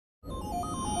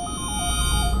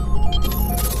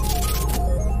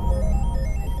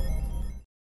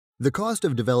The cost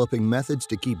of developing methods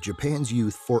to keep Japan's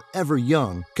youth forever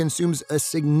young consumes a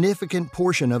significant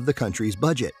portion of the country's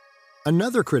budget.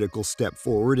 Another critical step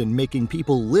forward in making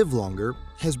people live longer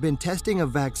has been testing a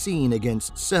vaccine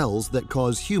against cells that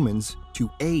cause humans to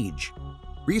age.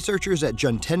 Researchers at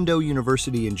Juntendo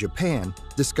University in Japan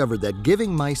discovered that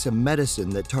giving mice a medicine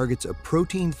that targets a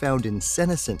protein found in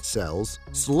senescent cells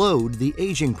slowed the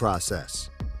aging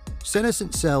process.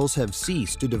 Senescent cells have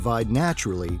ceased to divide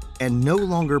naturally and no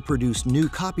longer produce new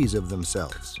copies of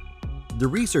themselves. The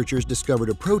researchers discovered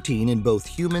a protein in both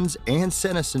humans and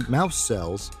senescent mouse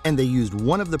cells, and they used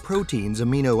one of the protein's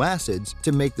amino acids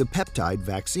to make the peptide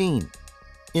vaccine.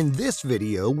 In this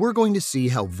video, we're going to see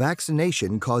how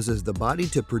vaccination causes the body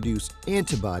to produce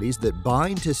antibodies that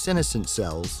bind to senescent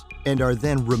cells and are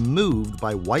then removed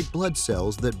by white blood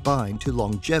cells that bind to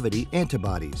longevity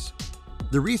antibodies.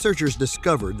 The researchers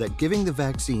discovered that giving the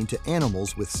vaccine to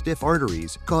animals with stiff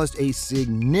arteries caused a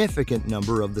significant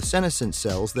number of the senescent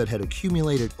cells that had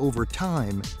accumulated over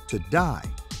time to die,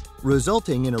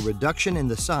 resulting in a reduction in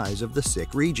the size of the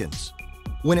sick regions.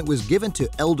 When it was given to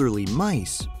elderly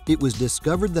mice, it was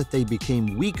discovered that they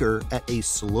became weaker at a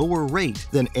slower rate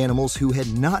than animals who had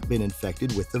not been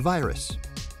infected with the virus.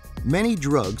 Many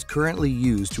drugs currently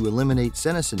used to eliminate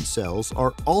senescent cells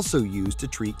are also used to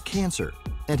treat cancer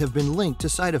and have been linked to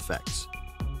side effects.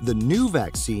 The new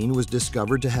vaccine was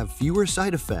discovered to have fewer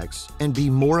side effects and be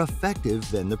more effective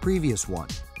than the previous one.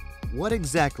 What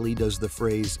exactly does the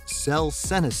phrase cell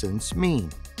senescence mean?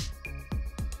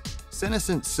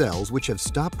 Senescent cells, which have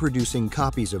stopped producing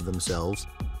copies of themselves,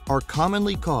 are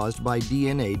commonly caused by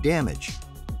DNA damage.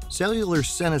 Cellular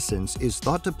senescence is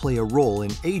thought to play a role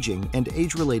in aging and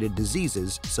age-related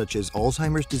diseases such as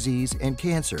Alzheimer's disease and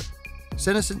cancer.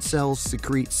 Senescent cells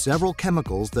secrete several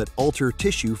chemicals that alter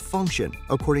tissue function,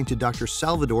 according to Dr.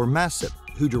 Salvador Massip,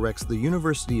 who directs the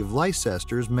University of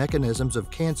Leicester's Mechanisms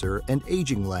of Cancer and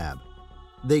Aging Lab.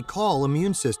 They call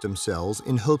immune system cells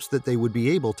in hopes that they would be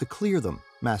able to clear them,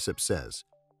 Massip says.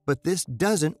 But this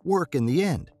doesn't work in the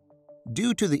end.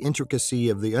 Due to the intricacy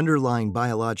of the underlying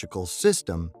biological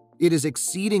system, it is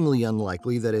exceedingly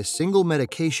unlikely that a single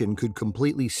medication could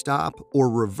completely stop or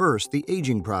reverse the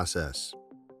aging process.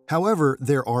 However,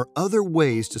 there are other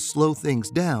ways to slow things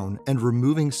down, and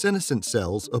removing senescent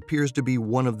cells appears to be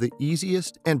one of the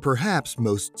easiest and perhaps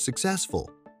most successful.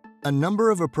 A number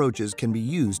of approaches can be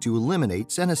used to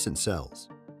eliminate senescent cells.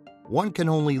 One can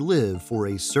only live for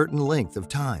a certain length of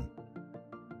time.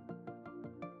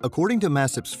 According to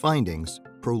Massip's findings,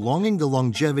 prolonging the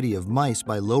longevity of mice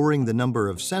by lowering the number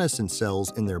of senescent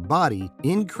cells in their body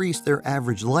increased their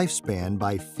average lifespan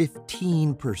by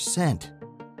 15%.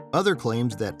 Other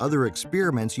claims that other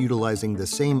experiments utilizing the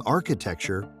same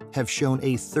architecture have shown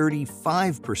a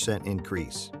 35%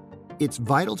 increase. It's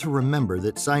vital to remember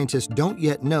that scientists don't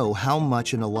yet know how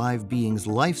much an alive being's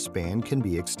lifespan can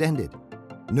be extended.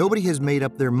 Nobody has made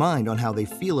up their mind on how they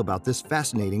feel about this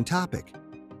fascinating topic.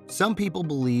 Some people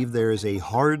believe there is a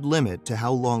hard limit to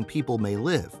how long people may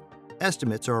live.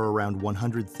 Estimates are around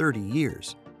 130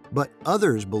 years. But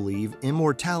others believe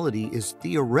immortality is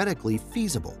theoretically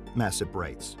feasible, Massip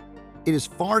writes. It is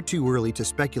far too early to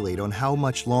speculate on how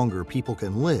much longer people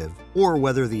can live or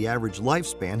whether the average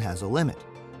lifespan has a limit.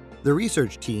 The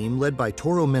research team, led by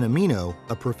Toru Minamino,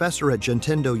 a professor at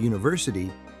Juntendo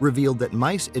University, revealed that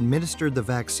mice administered the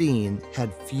vaccine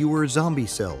had fewer zombie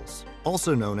cells,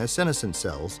 also known as senescent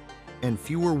cells, and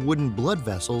fewer wooden blood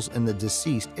vessels in the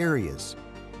deceased areas.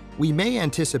 We may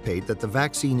anticipate that the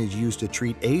vaccine is used to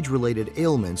treat age-related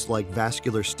ailments like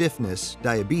vascular stiffness,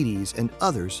 diabetes, and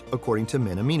others, according to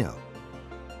Minamino.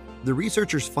 The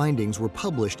researchers' findings were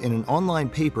published in an online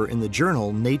paper in the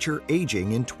journal Nature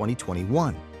Aging in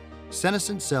 2021.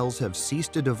 Senescent cells have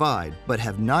ceased to divide but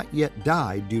have not yet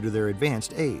died due to their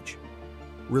advanced age.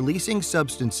 Releasing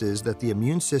substances that the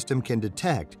immune system can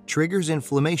detect triggers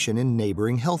inflammation in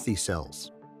neighboring healthy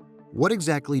cells. What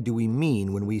exactly do we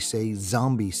mean when we say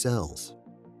zombie cells?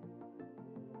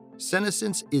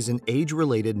 Senescence is an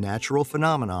age-related natural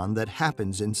phenomenon that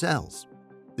happens in cells.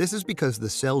 This is because the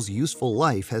cell's useful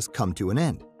life has come to an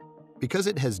end. Because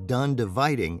it has done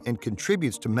dividing and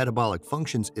contributes to metabolic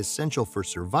functions essential for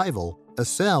survival, a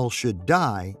cell should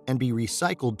die and be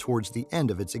recycled towards the end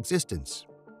of its existence.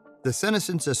 The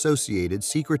senescence-associated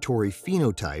secretory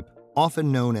phenotype,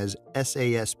 often known as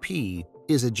SASP,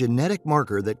 is a genetic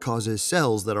marker that causes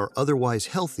cells that are otherwise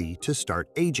healthy to start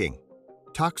aging.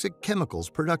 Toxic chemicals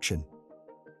production.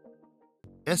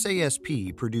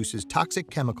 SASP produces toxic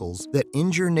chemicals that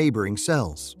injure neighboring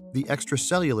cells, the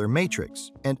extracellular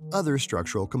matrix, and other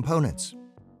structural components.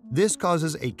 This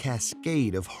causes a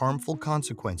cascade of harmful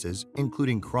consequences,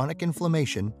 including chronic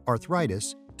inflammation,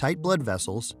 arthritis, tight blood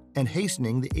vessels and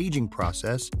hastening the aging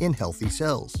process in healthy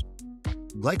cells.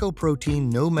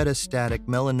 Glycoprotein no metastatic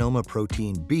melanoma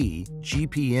protein B,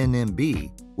 GPNMB,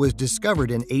 was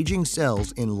discovered in aging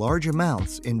cells in large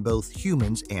amounts in both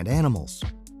humans and animals.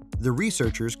 The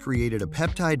researchers created a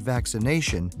peptide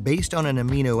vaccination based on an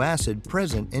amino acid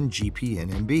present in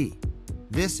GPNMB.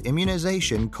 This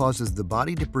immunization causes the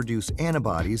body to produce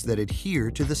antibodies that adhere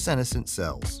to the senescent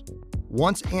cells.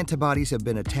 Once antibodies have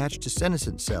been attached to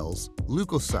senescent cells,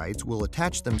 leukocytes will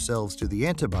attach themselves to the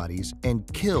antibodies and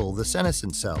kill the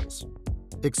senescent cells.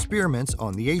 Experiments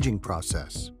on the aging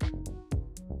process.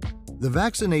 The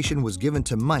vaccination was given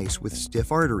to mice with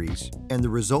stiff arteries, and the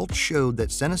results showed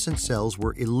that senescent cells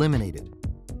were eliminated.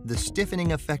 The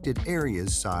stiffening affected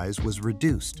area's size was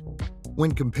reduced.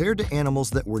 When compared to animals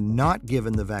that were not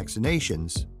given the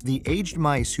vaccinations, the aged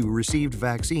mice who received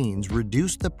vaccines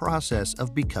reduced the process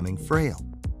of becoming frail.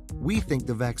 We think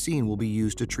the vaccine will be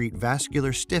used to treat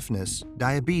vascular stiffness,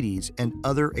 diabetes, and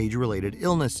other age-related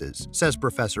illnesses, says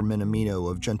Professor Amino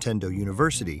of Juntendo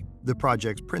University, the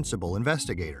project's principal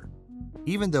investigator.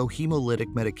 Even though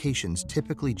hemolytic medications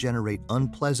typically generate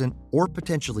unpleasant or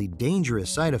potentially dangerous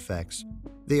side effects,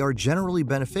 they are generally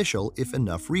beneficial if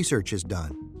enough research is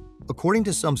done. According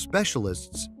to some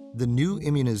specialists, the new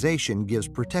immunization gives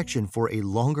protection for a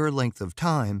longer length of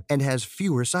time and has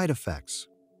fewer side effects.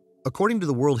 According to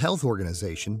the World Health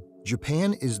Organization,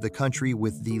 Japan is the country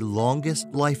with the longest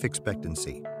life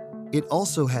expectancy. It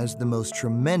also has the most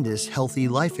tremendous healthy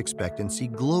life expectancy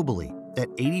globally at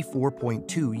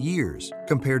 84.2 years,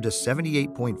 compared to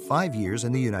 78.5 years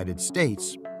in the United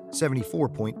States,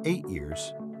 74.8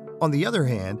 years. On the other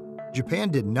hand, Japan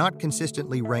did not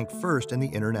consistently rank first in the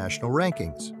international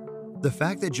rankings. The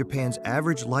fact that Japan's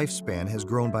average lifespan has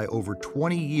grown by over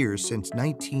 20 years since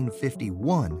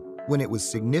 1951, when it was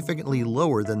significantly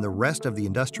lower than the rest of the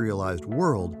industrialized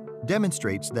world,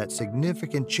 demonstrates that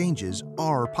significant changes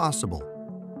are possible.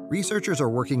 Researchers are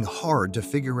working hard to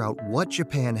figure out what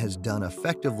Japan has done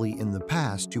effectively in the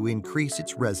past to increase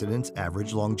its residents'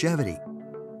 average longevity.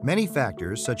 Many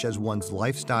factors, such as one's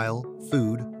lifestyle,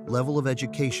 food, level of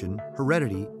education,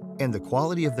 heredity, and the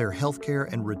quality of their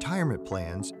healthcare and retirement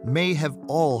plans, may have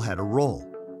all had a role.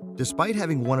 Despite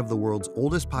having one of the world's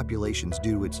oldest populations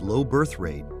due to its low birth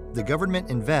rate, the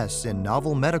government invests in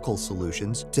novel medical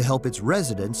solutions to help its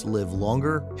residents live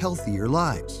longer, healthier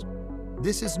lives.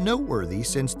 This is noteworthy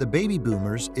since the baby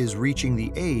boomers is reaching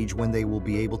the age when they will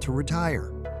be able to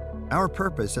retire. Our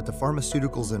purpose at the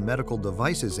Pharmaceuticals and Medical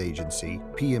Devices Agency,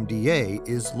 PMDA,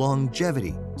 is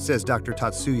longevity, says Dr.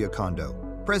 Tatsuya Kondo,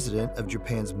 president of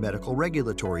Japan's Medical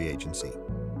Regulatory Agency.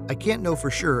 I can't know for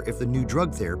sure if the new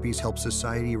drug therapies help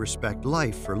society respect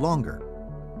life for longer.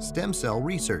 Stem cell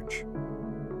research.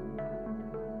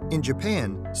 In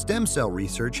Japan, stem cell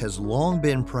research has long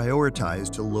been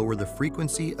prioritized to lower the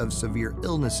frequency of severe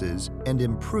illnesses and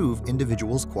improve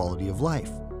individuals' quality of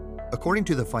life. According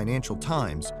to the Financial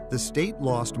Times, the state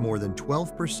lost more than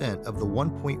 12% of the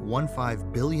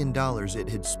 $1.15 billion it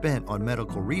had spent on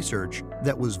medical research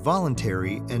that was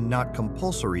voluntary and not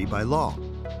compulsory by law.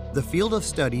 The field of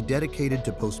study dedicated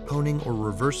to postponing or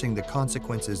reversing the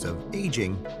consequences of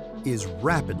aging is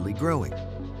rapidly growing.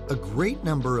 A great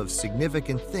number of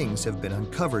significant things have been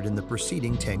uncovered in the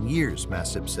preceding 10 years,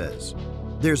 Massip says.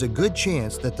 There's a good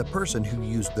chance that the person who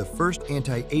used the first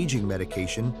anti-aging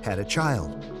medication had a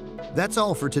child. That's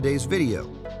all for today's video.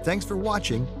 Thanks for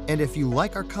watching, and if you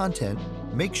like our content,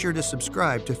 make sure to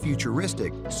subscribe to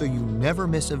Futuristic so you never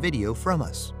miss a video from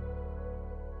us.